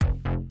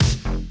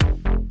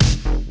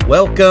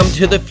Welcome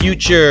to the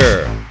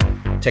future.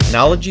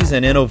 Technologies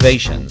and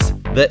innovations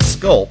that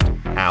sculpt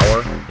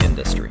our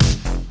industry.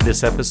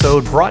 This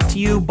episode brought to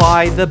you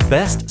by the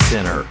Best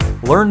Center.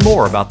 Learn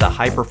more about the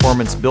High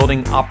Performance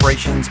Building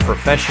Operations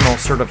Professional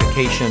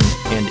Certification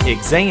and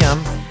Exam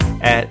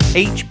at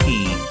HPBOP.org.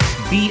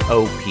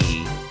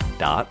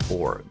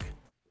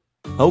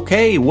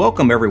 Okay,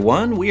 welcome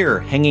everyone. We are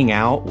hanging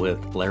out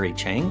with Larry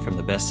Chang from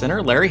the Best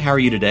Center. Larry, how are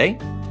you today?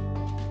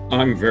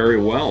 I'm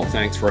very well.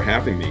 Thanks for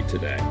having me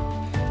today.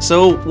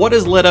 So what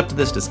has led up to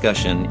this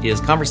discussion is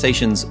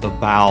conversations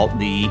about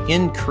the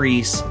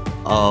increase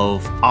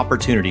of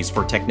opportunities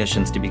for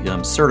technicians to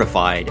become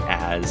certified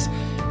as,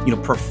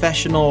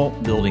 professional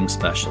building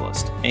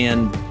specialists.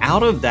 And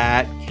out of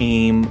that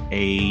came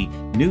a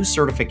new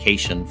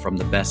certification from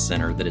the Best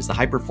Center that is the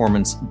High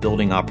Performance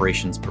Building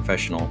Operations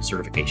Professional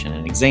Certification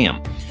and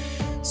Exam.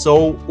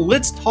 So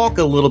let's talk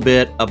a little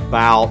bit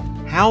about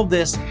how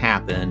this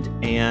happened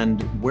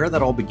and where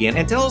that all began.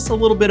 And tell us a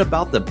little bit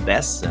about the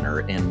Best Center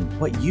and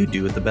what you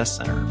do at the Best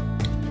Center.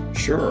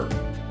 Sure.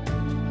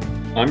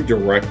 I'm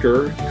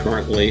director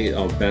currently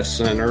of Best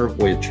Center,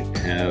 which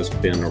has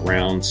been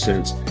around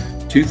since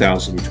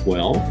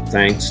 2012,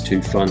 thanks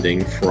to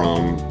funding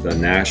from the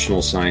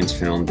National Science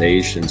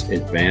Foundation's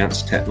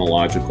Advanced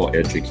Technological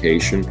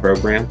Education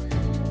Program.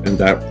 And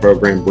that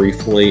program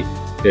briefly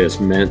is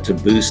meant to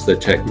boost the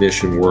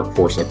technician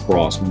workforce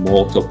across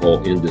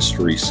multiple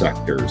industry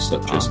sectors,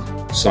 such as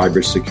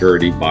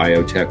cybersecurity,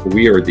 biotech.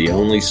 We are the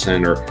only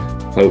center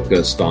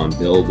focused on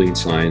building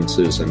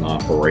sciences and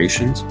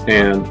operations.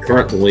 And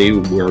currently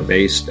we're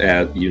based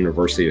at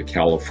University of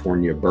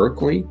California,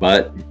 Berkeley.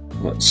 But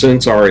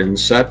since our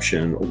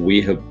inception,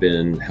 we have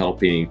been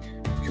helping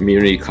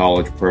community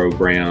college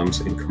programs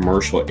in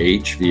commercial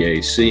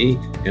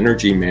HVAC,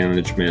 energy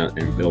management,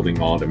 and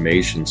building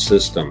automation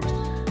systems,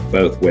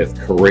 both with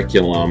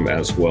curriculum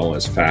as well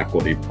as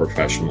faculty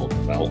professional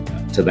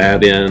development. To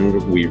that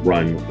end, we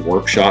run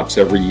workshops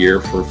every year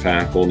for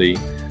faculty.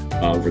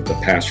 Over the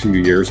past few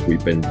years,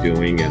 we've been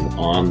doing an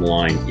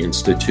online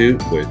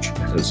institute, which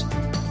has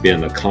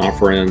been a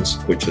conference,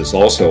 which has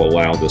also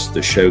allowed us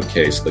to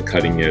showcase the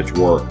cutting edge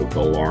work of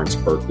the Lawrence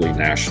Berkeley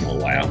National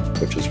Lab,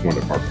 which is one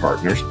of our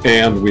partners.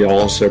 And we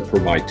also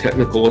provide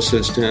technical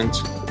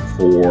assistance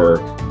for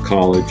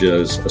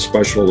colleges,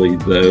 especially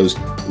those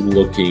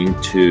looking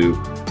to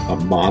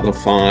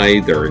modify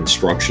their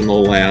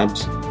instructional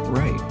labs.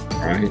 Right.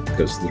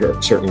 Because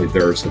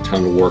there's a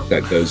ton of work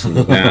that goes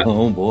into that.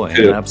 Oh boy,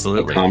 to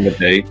absolutely.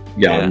 Accommodate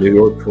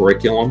newer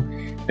curriculum.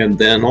 And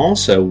then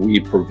also we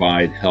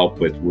provide help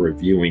with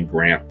reviewing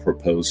grant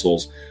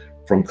proposals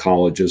from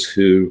colleges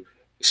who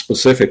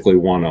specifically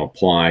want to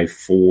apply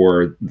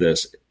for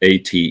this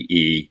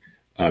ATE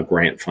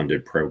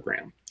grant-funded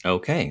program.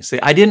 Okay. See,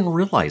 I didn't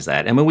realize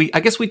that. I mean,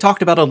 I guess we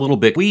talked about it a little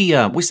bit. We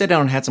sat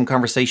down and had some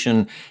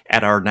conversation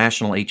at our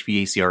National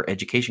HVACR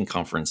Education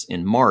Conference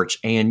in March,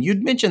 and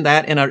you'd mentioned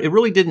that, and it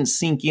really didn't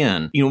sink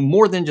in.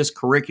 More than just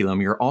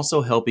curriculum, you're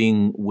also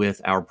helping with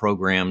our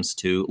programs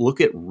to look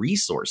at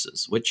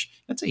resources, which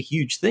that's a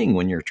huge thing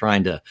when you're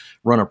trying to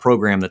run a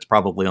program that's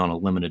probably on a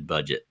limited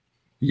budget.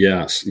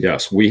 Yes.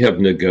 We have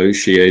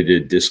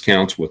negotiated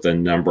discounts with a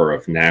number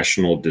of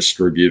national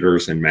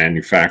distributors and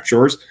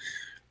manufacturers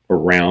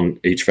around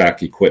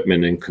HVAC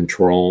equipment and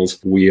controls.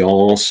 We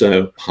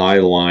also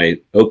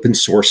highlight open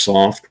source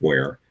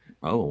software.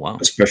 Oh, wow.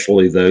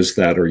 Especially those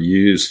that are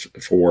used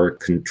for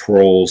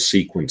control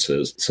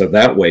sequences. So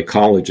that way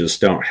colleges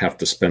don't have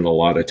to spend a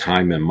lot of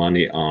time and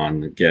money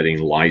on getting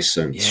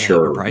licensed. Yeah,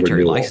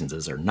 proprietary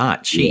licenses are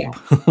not cheap.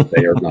 Yeah,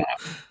 they are not.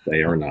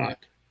 They are not.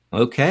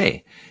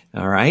 Okay.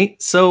 All right.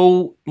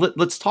 So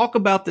let's talk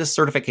about this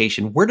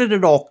certification. Where did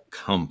it all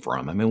come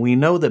from? I mean, we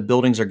know that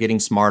buildings are getting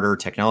smarter,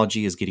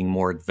 technology is getting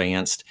more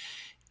advanced,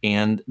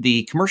 and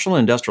the commercial and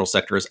industrial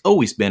sector has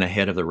always been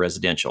ahead of the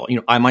residential.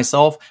 I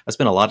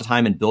spent a lot of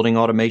time in building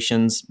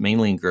automations,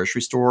 mainly in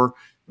grocery store,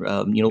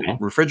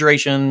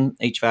 refrigeration,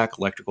 HVAC,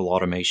 electrical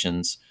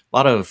automations, a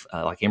lot of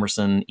like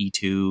Emerson,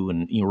 E2,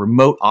 and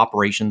remote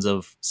operations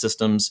of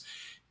systems.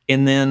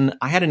 And then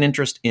I had an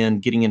interest in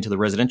getting into the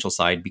residential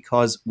side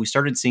because we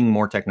started seeing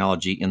more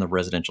technology in the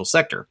residential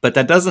sector. But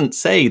that doesn't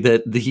say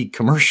that the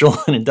commercial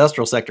and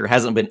industrial sector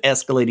hasn't been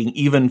escalating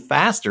even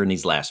faster in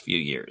these last few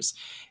years.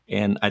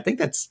 And I think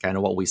that's kind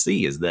of what we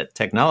see is that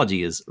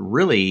technology is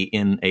really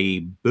in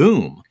a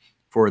boom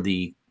for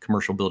the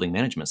commercial building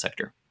management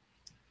sector.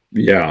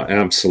 Yeah,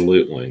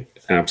 absolutely.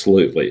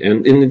 Absolutely.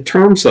 And in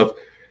terms of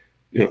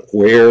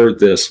where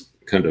this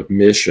kind of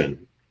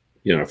mission,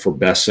 for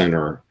Best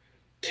Center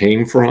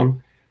came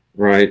from,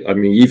 right? I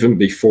mean, even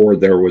before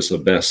there was a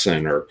Best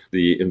Center,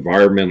 the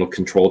Environmental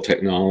Control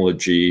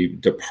Technology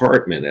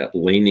Department at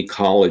Laney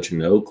College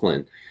in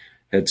Oakland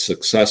had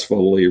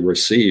successfully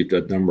received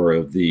a number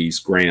of these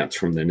grants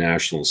from the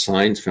National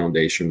Science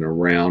Foundation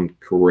around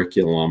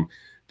curriculum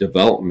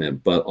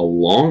development. But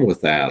along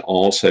with that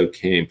also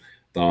came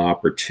the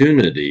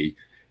opportunity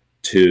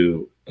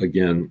to,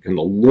 again, kind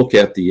of look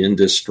at the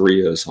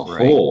industry as a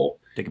whole.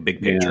 Take a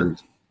big picture.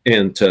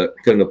 And to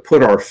kind of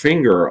put our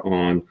finger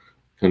on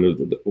kind of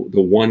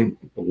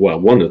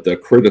one of the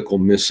critical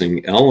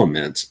missing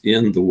elements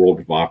in the world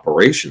of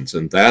operations,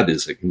 and that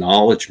is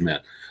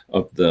acknowledgement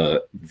of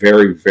the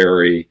very,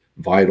 very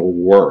vital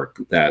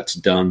work that's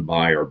done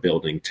by our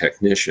building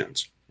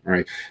technicians,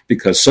 right?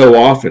 Because so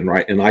often,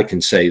 right, and I can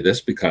say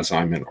this because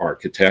I'm an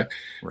architect,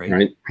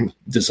 right?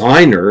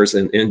 Designers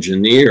and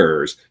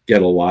engineers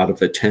get a lot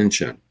of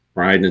attention,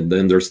 right? And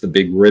then there's the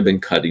big ribbon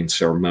cutting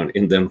ceremony.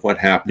 And then what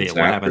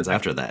happens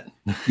after that?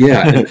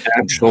 Yeah, and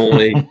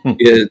actually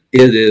it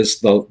is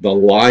the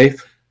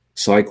life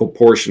cycle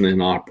portion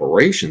in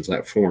operations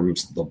that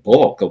forms the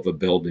bulk of a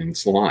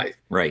building's life.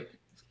 Right.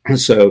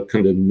 So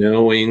kind of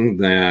knowing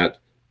that,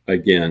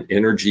 again,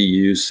 energy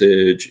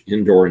usage,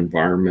 indoor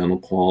environmental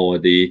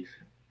quality,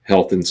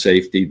 health and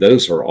safety,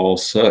 those are all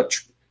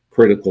such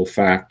critical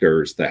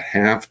factors that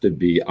have to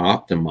be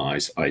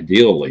optimized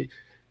ideally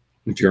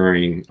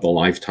during the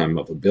lifetime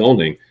of a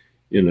building.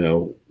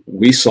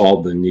 We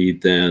saw the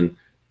need then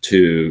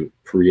to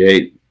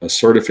create a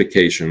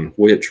certification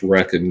which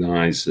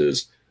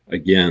recognizes,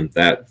 again,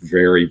 that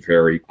very,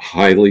 very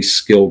highly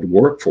skilled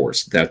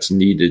workforce that's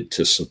needed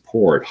to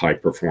support high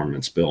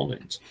performance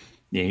buildings.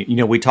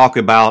 We talk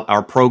about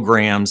our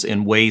programs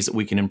and ways that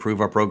we can improve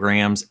our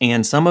programs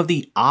and some of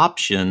the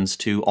options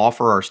to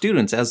offer our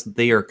students as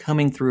they are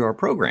coming through our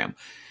program.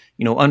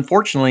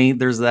 Unfortunately,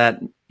 there's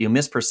that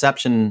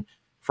misperception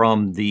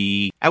from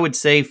the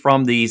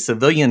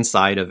civilian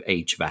side of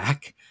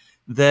HVAC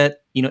that,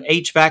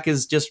 HVAC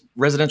is just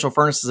residential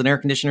furnaces and air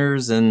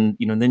conditioners. And,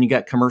 then you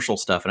got commercial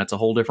stuff and it's a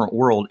whole different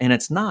world. And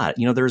it's not.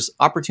 There's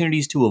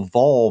opportunities to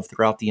evolve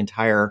throughout the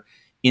entire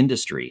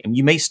industry. And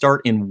you may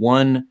start in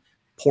one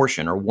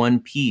portion or one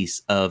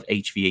piece of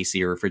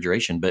HVAC or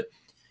refrigeration, but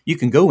you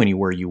can go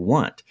anywhere you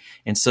want.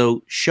 And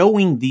so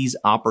showing these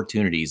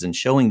opportunities and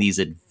showing these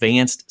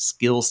advanced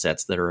skill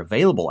sets that are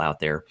available out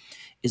there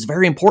is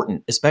very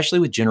important, especially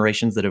with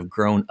generations that have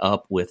grown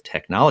up with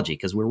technology,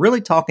 because we're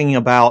really talking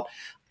about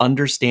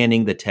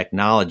understanding the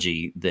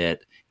technology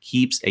that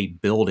keeps a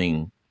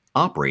building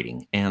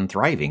operating and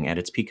thriving at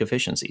its peak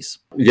efficiencies.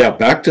 Yeah,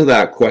 back to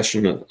that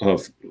question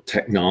of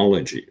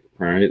technology,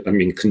 right? I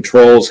mean,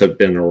 controls have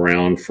been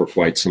around for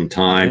quite some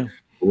time,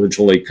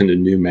 originally kind of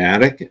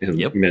pneumatic,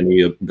 and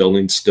many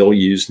buildings still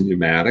use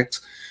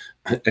pneumatics.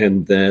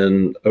 And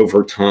then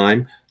over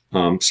time,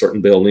 certain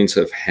buildings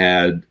have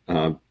had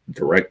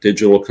direct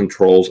digital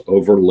controls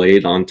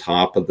overlaid on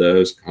top of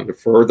those, kind of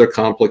further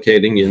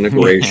complicating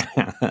integration.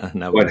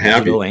 What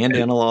have you? And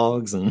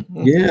analogs and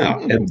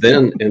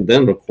and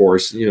then of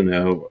course,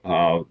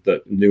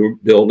 the new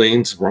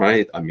buildings,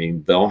 right? I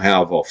mean, they'll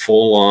have a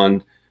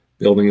full-on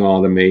building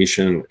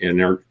automation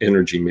and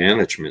energy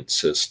management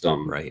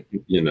system, right?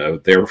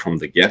 There from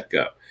the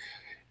get-go,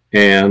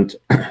 and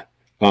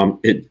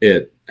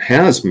it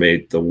has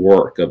made the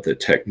work of the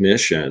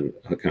technician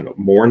kind of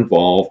more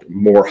involved,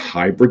 more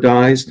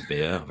hybridized,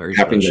 very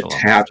having to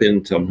tap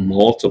into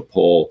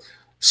multiple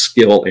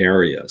skill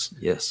areas.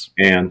 Yes.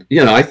 And,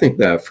 I think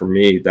that for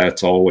me,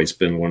 that's always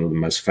been one of the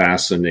most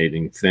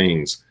fascinating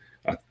things,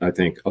 I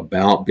think,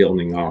 about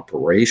building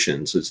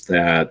operations, is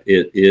that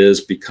it is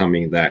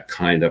becoming that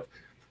kind of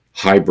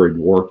hybrid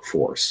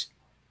workforce.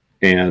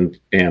 And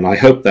I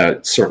hope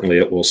that certainly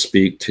it will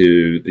speak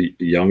to the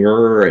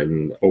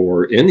younger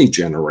or any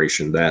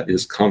generation that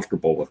is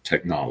comfortable with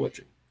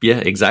technology. Yeah,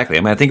 exactly.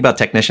 I mean, I think about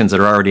technicians that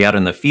are already out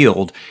in the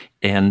field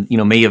and,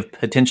 may have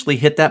potentially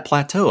hit that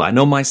plateau. I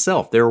know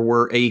myself, there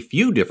were a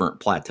few different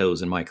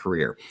plateaus in my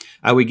career.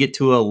 I would get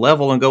to a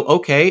level and go,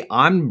 okay,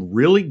 I'm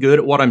really good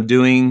at what I'm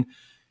doing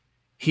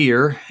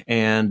here.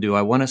 And do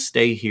I want to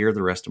stay here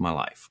the rest of my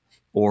life?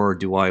 Or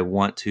do I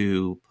want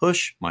to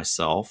push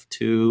myself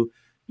to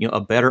a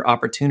better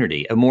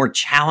opportunity, a more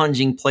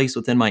challenging place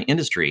within my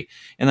industry?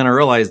 And then I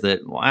realized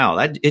that, wow,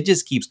 it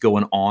just keeps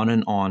going on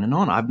and on and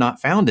on. I've not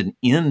found an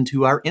end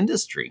to our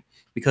industry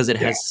because it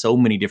has so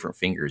many different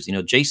fingers.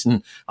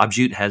 Jason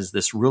Abjute has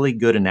this really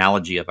good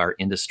analogy of our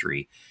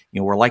industry.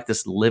 We're like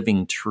this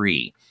living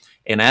tree.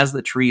 And as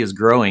the tree is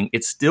growing,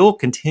 it's still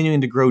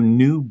continuing to grow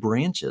new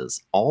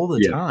branches all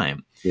the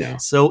time. Yeah.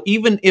 So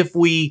even if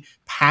we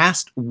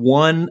passed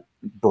one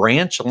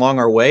branch along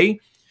our way,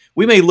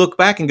 we may look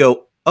back and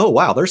go, oh,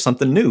 wow, there's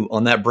something new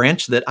on that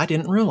branch that I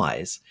didn't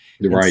realize.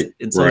 Right.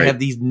 And so we have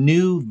these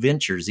new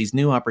ventures, these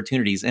new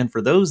opportunities. And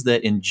for those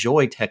that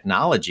enjoy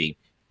technology,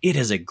 it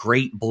is a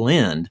great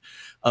blend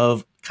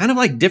of kind of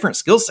like different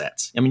skill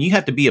sets. I mean, you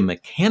have to be a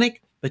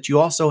mechanic, but you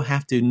also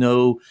have to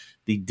know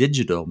the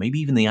digital, maybe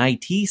even the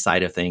IT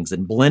side of things,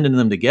 and blending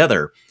them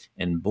together.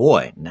 And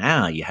boy,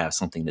 now you have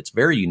something that's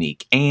very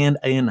unique and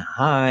in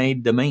high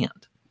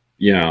demand.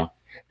 Yeah.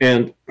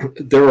 And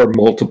there are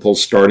multiple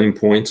starting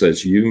points,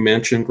 as you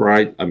mentioned,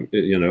 right?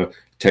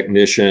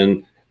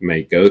 Technician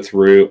may go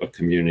through a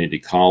community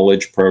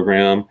college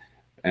program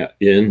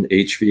in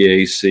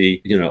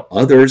HVAC.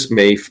 Others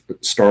may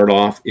start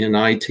off in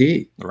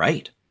IT.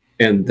 Right.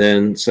 And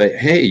then say,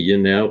 hey,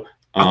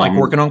 I like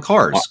working on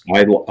cars.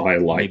 I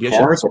like Maybe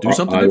cars. do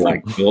something I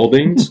different. like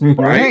buildings,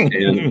 right?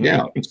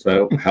 And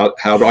so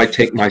how do I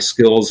take my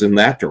skills in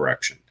that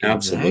direction?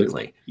 Absolutely.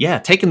 Exactly. Yeah,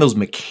 taking those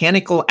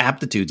mechanical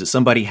aptitudes that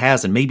somebody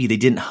has and maybe they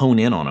didn't hone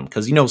in on them.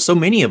 Because, so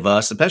many of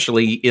us,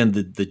 especially in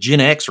the Gen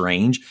X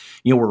range,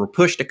 we're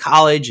pushed to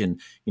college and,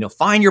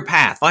 find your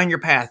path,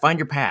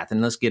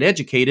 and let's get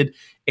educated.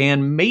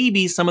 And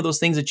maybe some of those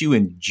things that you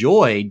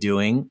enjoy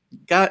doing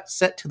got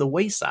set to the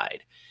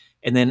wayside.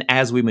 And then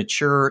as we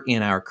mature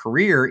in our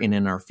career and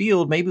in our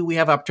field, maybe we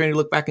have opportunity to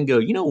look back and go,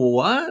 you know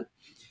what?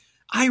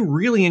 I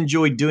really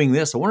enjoyed doing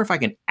this. I wonder if I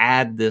can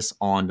add this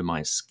on to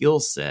my skill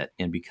set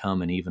and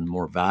become an even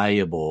more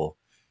valuable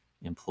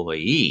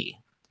employee.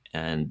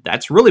 And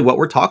that's really what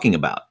we're talking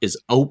about, is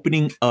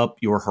opening up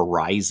your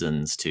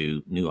horizons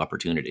to new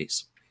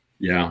opportunities.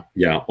 Yeah.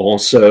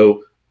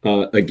 Also,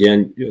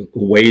 again,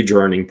 wage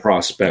earning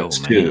prospects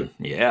too.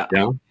 Yeah.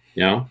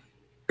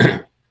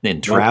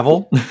 And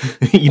travel,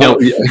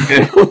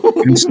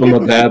 and some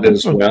of that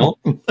as well.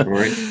 All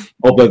right.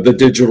 Although the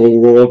digital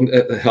world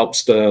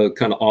helps to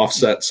kind of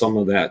offset some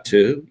of that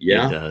too.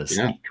 Yeah. It does.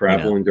 Yeah.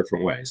 Travel in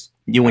different ways.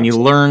 When you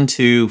learn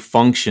to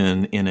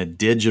function in a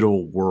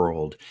digital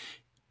world,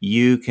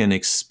 you can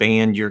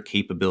expand your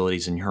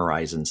capabilities and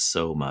horizons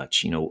so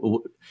much.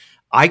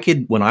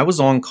 When I was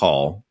on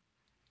call,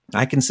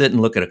 I can sit and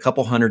look at a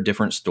couple hundred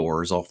different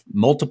stores off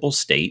multiple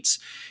states.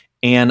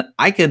 And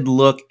I could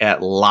look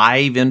at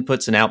live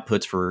inputs and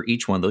outputs for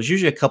each one of those,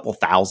 usually a couple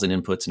thousand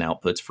inputs and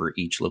outputs for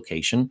each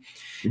location.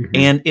 Mm-hmm.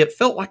 And it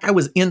felt like I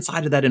was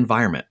inside of that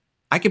environment.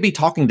 I could be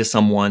talking to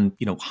someone,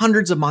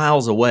 hundreds of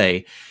miles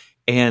away,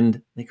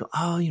 and they go,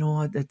 oh, and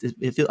I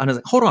was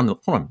like, hold on,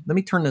 let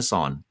me turn this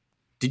on.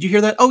 Did you hear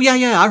that? Oh,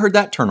 yeah, I heard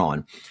that turn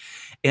on.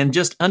 And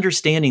just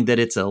understanding that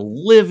it's a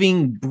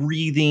living,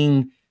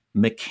 breathing,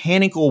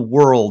 mechanical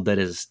world that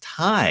is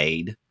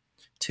tied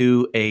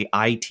to a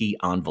IT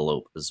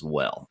envelope as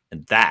well.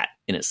 And that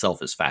in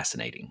itself is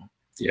fascinating.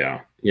 Yeah.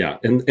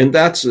 And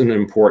that's an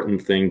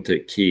important thing to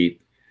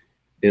keep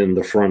in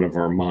the front of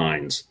our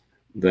minds,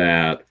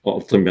 that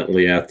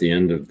ultimately at the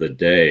end of the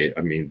day,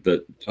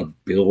 a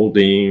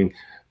building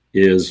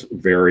is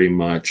very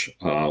much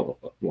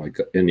like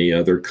any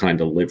other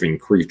kind of living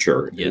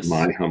creature, in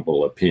my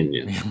humble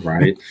opinion,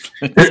 right?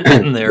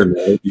 In there,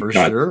 for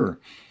sure.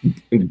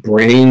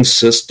 Brain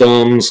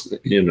systems,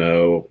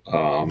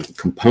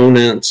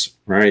 components,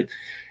 right?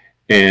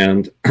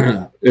 And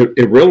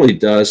it really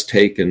does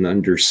take an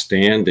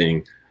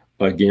understanding,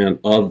 again,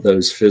 of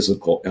those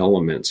physical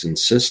elements and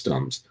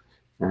systems,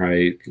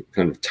 right?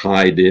 Kind of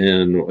tied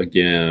in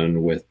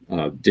again with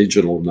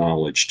digital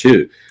knowledge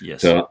too,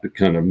 to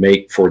kind of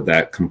make for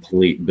that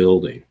complete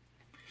building.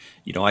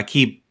 I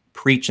keep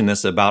preaching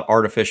this about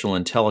artificial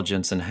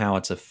intelligence and how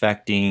it's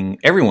affecting,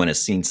 everyone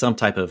has seen some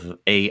type of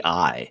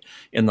AI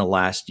in the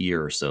last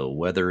year or so,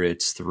 whether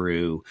it's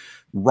through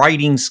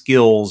writing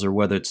skills or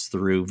whether it's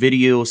through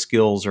video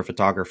skills or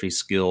photography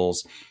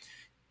skills.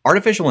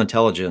 Artificial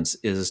intelligence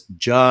is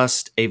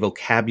just a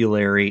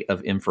vocabulary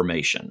of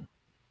information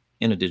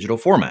in a digital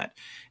format.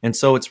 And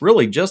so it's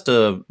really just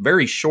a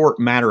very short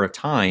matter of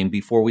time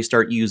before we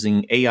start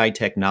using AI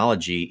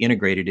technology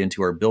integrated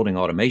into our building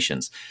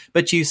automations.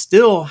 But you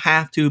still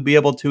have to be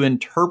able to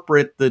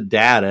interpret the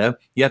data.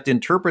 You have to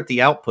interpret the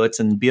outputs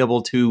and be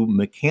able to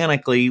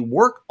mechanically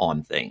work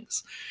on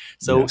things.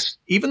 So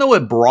even though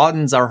it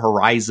broadens our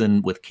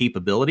horizon with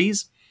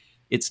capabilities,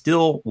 it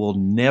still will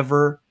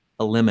never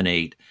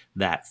eliminate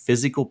that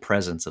physical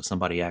presence of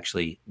somebody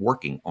actually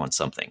working on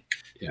something.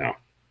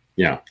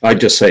 Yeah, I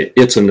just say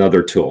it's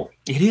another tool.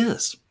 It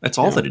is. That's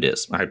all that it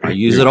is. I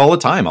use it all the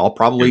time. I'll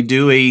probably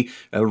do a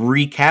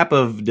recap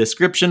of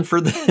description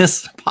for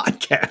this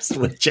podcast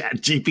with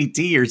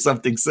ChatGPT or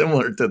something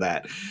similar to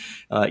that.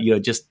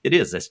 It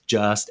is. It's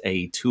just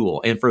a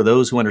tool. And for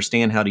those who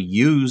understand how to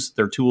use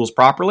their tools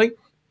properly,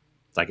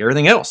 it's like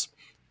everything else.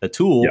 A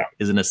tool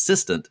is an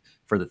assistant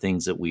for the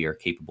things that we are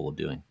capable of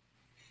doing.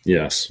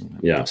 Yes.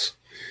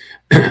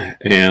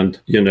 And,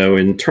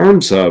 in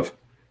terms of,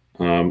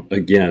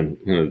 again,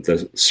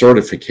 the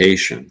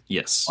certification.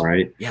 Yes.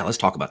 Right. Yeah. Let's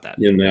talk about that.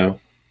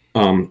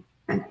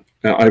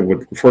 I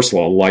would, first of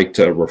all, like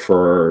to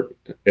refer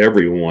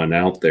everyone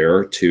out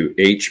there to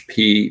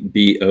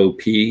HPBOP.org.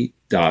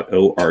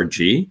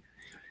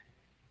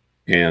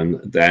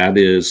 And that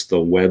is the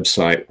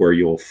website where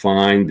you'll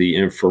find the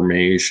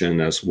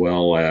information as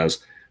well as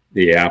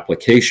the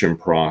application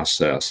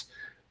process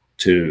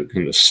to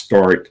kind of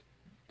start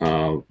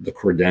the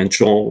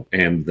credential,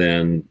 and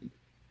then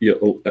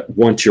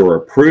once you're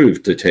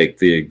approved to take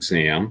the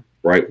exam,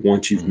 right?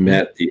 Once you've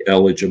met the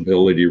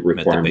eligibility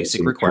requirements,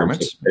 basic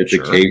requirements,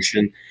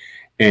 education,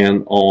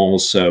 and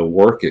also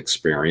work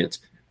experience,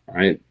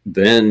 right?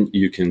 Then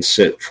you can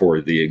sit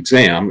for the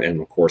exam,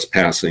 and of course,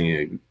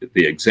 passing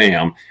the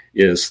exam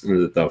is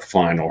the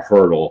final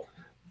hurdle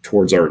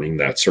towards earning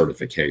that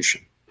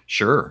certification.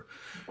 Sure.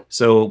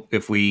 So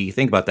if we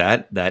think about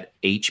that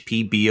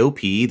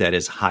HPBOP, that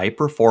is high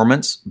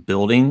performance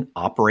building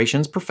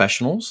operations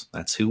professionals.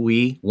 That's who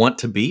we want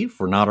to be if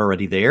we're not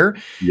already there.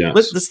 Yes.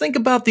 Let's think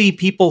about the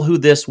people who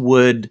this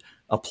would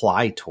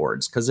apply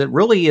towards, because it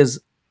really is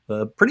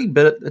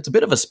it's a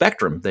bit of a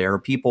spectrum. There are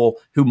people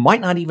who might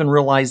not even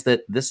realize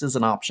that this is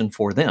an option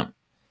for them.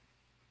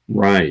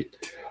 Right.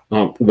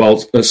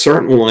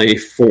 Certainly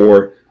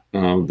for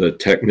the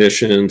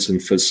technicians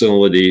and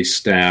facility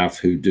staff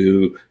who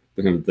do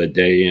the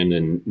day in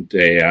and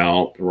day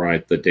out,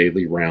 right, the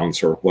daily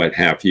rounds or what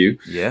have you.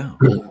 Yeah.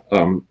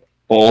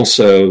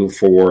 Also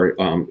for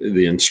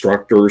the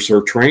instructors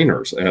or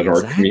trainers at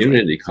our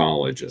community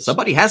colleges.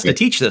 Somebody has to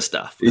teach this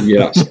stuff.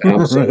 Yes,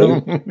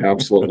 absolutely.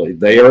 Absolutely.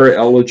 They are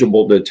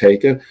eligible to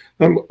take it.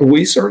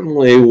 We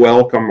certainly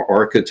welcome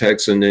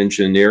architects and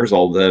engineers,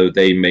 although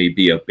they may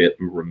be a bit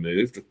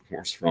removed, of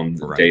course, from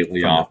the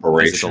daily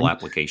operation. Physical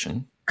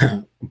application.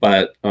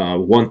 But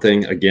one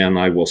thing, again,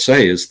 I will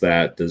say is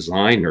that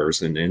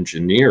designers and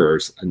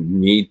engineers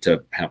need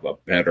to have a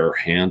better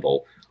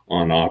handle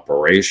on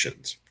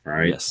operations,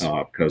 right? Yes.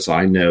 Because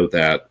I know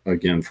that,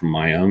 again, from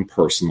my own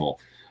personal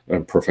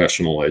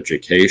professional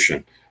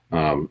education,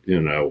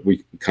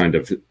 we kind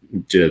of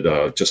did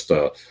just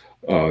a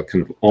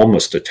kind of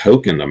almost a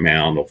token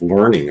amount of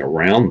learning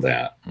around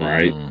that,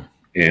 right?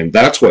 And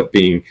that's what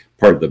being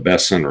part of the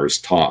Best Center has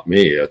taught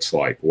me. It's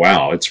like,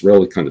 wow, it's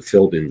really kind of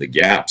filled in the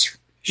gaps.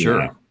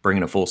 Sure.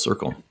 Bringing it full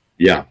circle.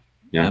 Yeah.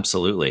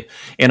 Absolutely.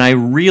 And I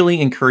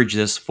really encourage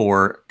this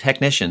for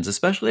technicians,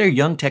 especially our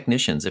young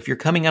technicians. If you're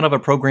coming out of a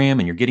program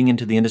and you're getting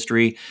into the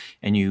industry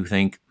and you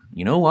think,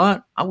 you know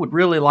what, I would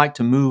really like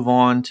to move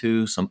on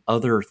to some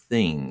other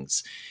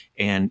things,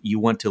 and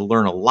you want to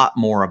learn a lot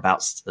more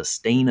about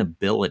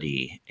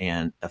sustainability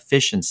and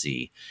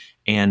efficiency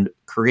and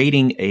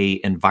creating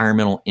a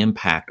environmental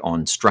impact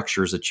on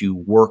structures that you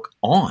work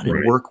on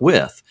and work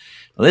with,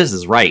 well, this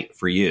is right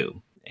for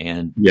you.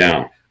 And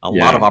a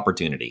lot of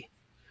opportunity.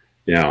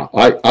 Yeah,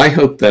 I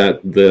hope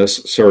that this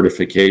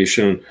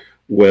certification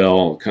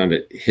will kind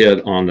of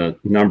hit on a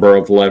number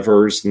of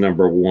levers.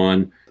 Number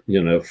one,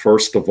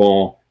 first of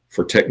all,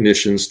 for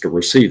technicians to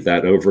receive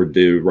that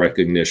overdue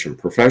recognition,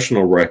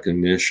 professional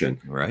recognition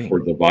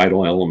for the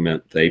vital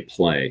element they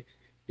play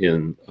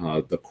in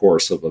the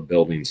course of a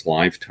building's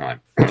lifetime.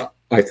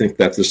 I think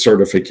that the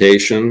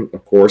certification,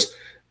 of course,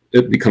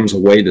 it becomes a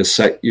way to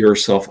set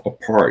yourself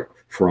apart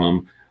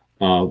from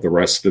the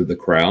rest of the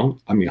crowd.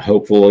 I mean,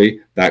 hopefully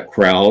that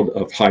crowd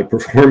of high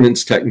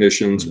performance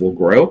technicians will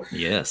grow.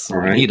 Yes,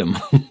 we need them.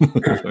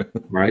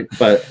 Right.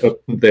 But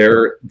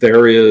there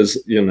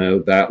is,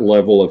 that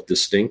level of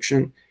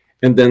distinction.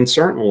 And then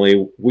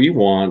certainly we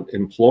want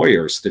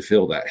employers to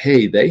feel that,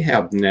 hey, they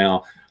have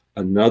now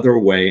another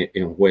way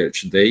in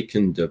which they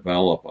can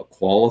develop a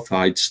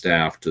qualified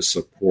staff to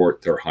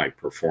support their high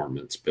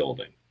performance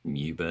building.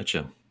 You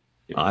betcha.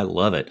 I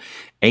love it.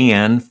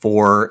 And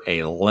for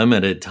a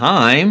limited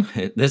time,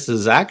 this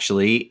is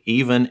actually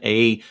even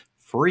a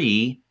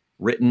free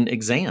written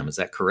exam. Is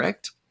that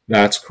correct?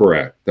 That's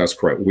correct.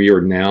 We are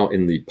now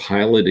in the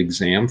pilot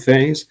exam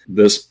phase.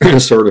 This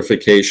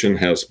certification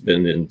has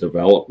been in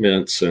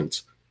development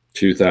since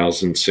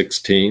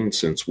 2016,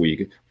 since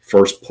we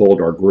first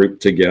pulled our group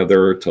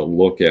together to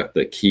look at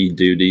the key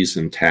duties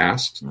and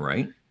tasks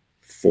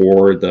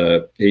for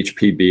the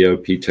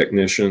HPBOP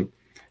technician.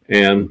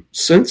 And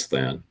since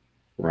then,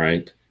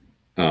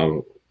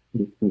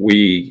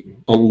 we,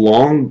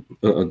 along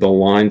the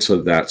lines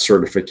of that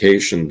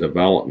certification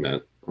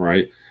development,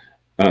 we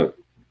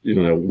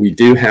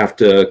do have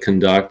to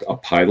conduct a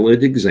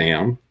pilot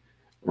exam,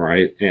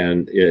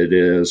 and it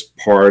is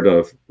part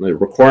of the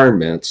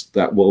requirements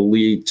that will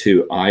lead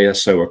to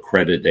ISO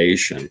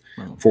accreditation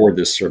for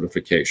this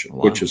certification,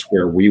 which is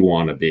where we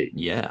want to be.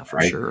 Yeah,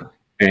 for sure.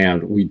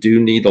 And we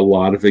do need a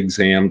lot of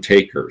exam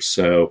takers.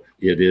 So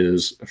it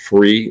is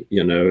free,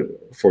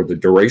 for the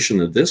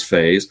duration of this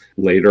phase.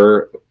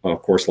 Later,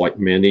 of course, like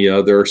many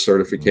other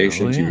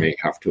certifications, you may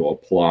have to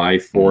apply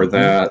for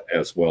that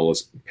as well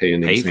as pay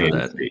an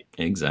exam fee.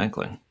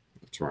 Exactly.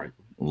 That's right.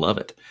 Love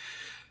it.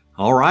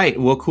 All right.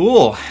 Well,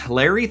 cool.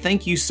 Larry,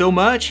 thank you so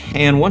much.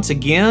 And once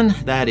again,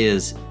 that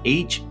is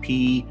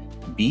hpbop.org.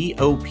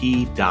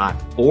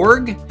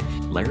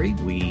 Larry,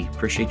 we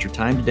appreciate your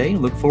time today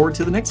and look forward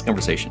to the next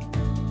conversation.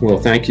 Well,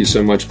 thank you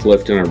so much,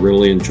 Clifton. I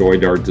really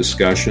enjoyed our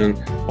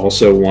discussion.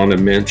 Also want to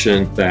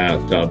mention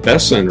that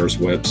Best Center's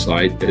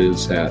website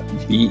is at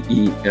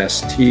bestctr.org.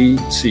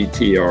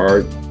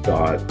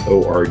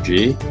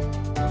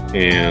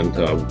 And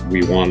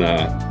we want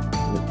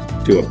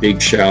to do a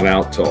big shout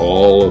out to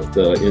all of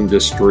the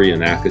industry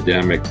and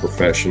academic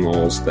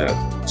professionals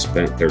that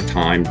spent their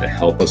time to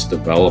help us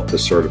develop the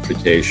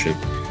certification,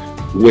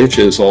 which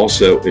is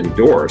also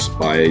endorsed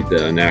by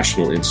the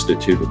National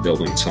Institute of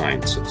Building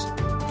Sciences.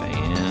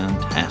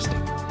 Fantastic.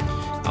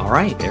 All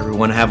right,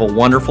 everyone have a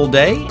wonderful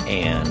day,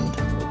 and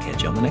we'll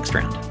catch you on the next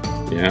round.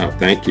 Yeah,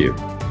 thank you.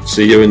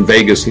 See you in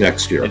Vegas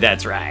next year.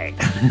 That's right.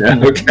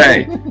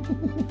 Okay.